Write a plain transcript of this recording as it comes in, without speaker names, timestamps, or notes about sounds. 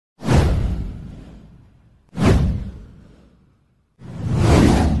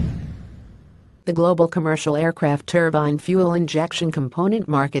the global commercial aircraft turbine fuel injection component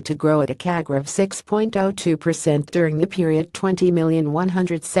market to grow at a CAGR of 6.02% during the period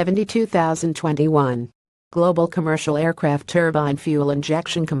 20,172,021. Global commercial aircraft turbine fuel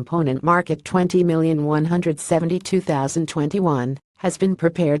injection component market 20,172,021 has been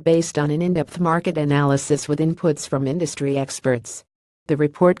prepared based on an in-depth market analysis with inputs from industry experts. The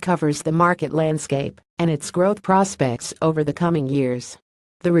report covers the market landscape and its growth prospects over the coming years.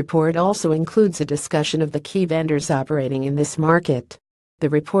 The report also includes a discussion of the key vendors operating in this market. The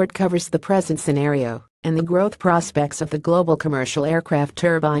report covers the present scenario and the growth prospects of the global commercial aircraft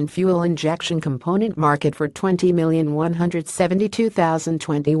turbine fuel injection component market for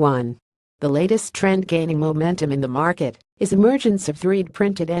 20,172,021. The latest trend gaining momentum in the market is emergence of 3D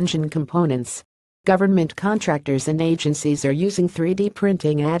printed engine components. Government contractors and agencies are using 3D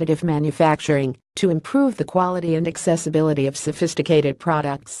printing additive manufacturing to improve the quality and accessibility of sophisticated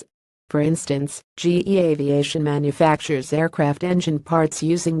products. For instance, GE Aviation manufactures aircraft engine parts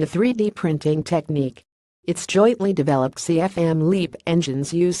using the 3D printing technique. Its jointly developed CFM LEAP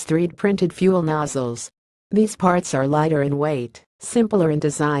engines use 3D printed fuel nozzles. These parts are lighter in weight, simpler in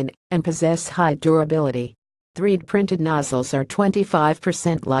design, and possess high durability. 3D printed nozzles are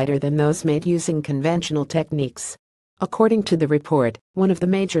 25% lighter than those made using conventional techniques. According to the report, one of the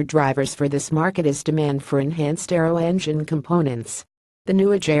major drivers for this market is demand for enhanced aero engine components. The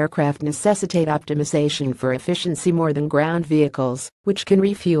new age aircraft necessitate optimization for efficiency more than ground vehicles, which can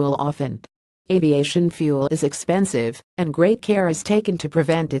refuel often. Aviation fuel is expensive, and great care is taken to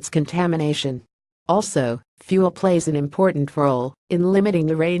prevent its contamination. Also, fuel plays an important role in limiting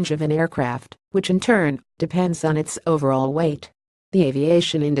the range of an aircraft, which in turn depends on its overall weight. The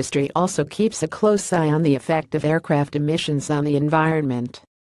aviation industry also keeps a close eye on the effect of aircraft emissions on the environment.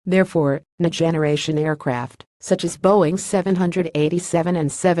 Therefore, next-generation aircraft, such as Boeing 787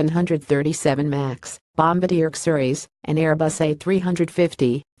 and 737 MAX, Bombardier series, and Airbus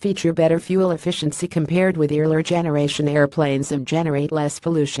A350, feature better fuel efficiency compared with earlier generation airplanes and generate less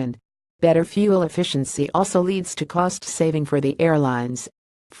pollution. Better fuel efficiency also leads to cost saving for the airlines.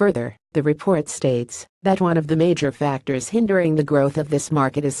 Further, the report states that one of the major factors hindering the growth of this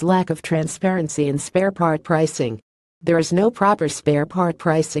market is lack of transparency in spare part pricing. There is no proper spare part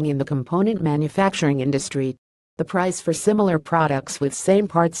pricing in the component manufacturing industry. The price for similar products with same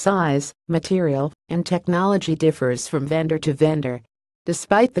part size, material, and technology differs from vendor to vendor.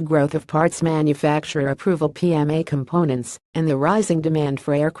 Despite the growth of parts manufacturer approval PMA components and the rising demand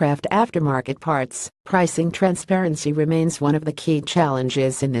for aircraft aftermarket parts, pricing transparency remains one of the key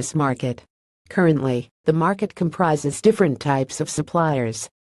challenges in this market. Currently, the market comprises different types of suppliers.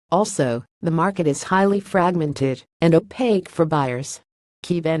 Also, the market is highly fragmented and opaque for buyers.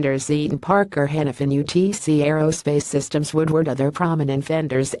 Key vendors Eaton Parker Hannifin UTC Aerospace Systems Woodward. Other prominent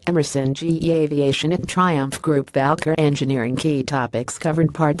vendors Emerson GE Aviation and Triumph Group Valker Engineering. Key topics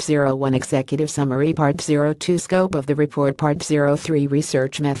covered. Part 01 Executive Summary. Part 02 Scope of the report. Part 03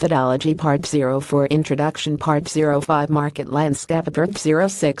 Research Methodology. Part 04 Introduction. Part 05 Market Landscape. Part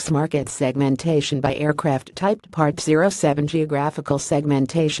 06 Market Segmentation by Aircraft Type. Part 07 Geographical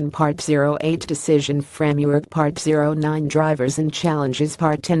Segmentation. Part 08 Decision Framework. Part 09 Drivers and Challenges.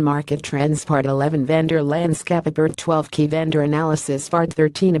 Part 10 Market Trends. Part 11 Vendor Landscape. Part 12 Key Vendor Analysis. Part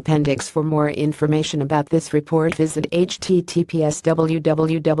 13 Appendix. For more information about this report, visit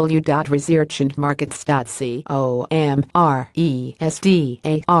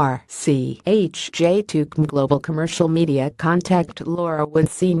https://www.researchandmarkets.com. Global Commercial Media. Contact Laura Wood,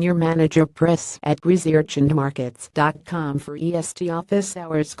 Senior Manager Press at researchandmarkets.com for EST office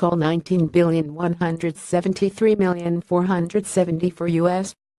hours. Call 19,173,470 for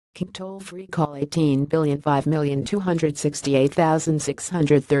U.S. Toll-free call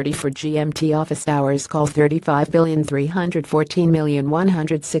 18,005,268,630 for GMT office hours. Call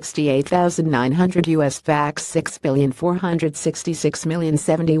 35,314,168,900 U.S. fax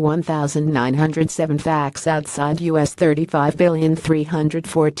 6,466,071,907 fax outside U.S.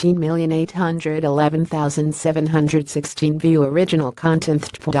 35,314,811,716 View original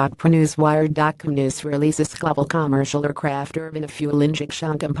content Newswire.com News releases Global Commercial Aircraft Turbine Fuel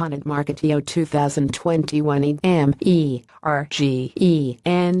Injection Component Market EO 2021 S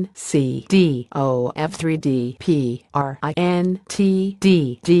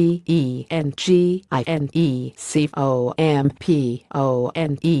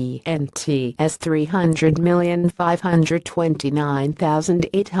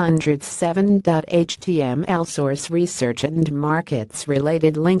 300,529,807.html Source Research and Markets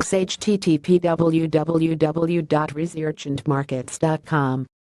Related Links http://www.researchandmarkets.com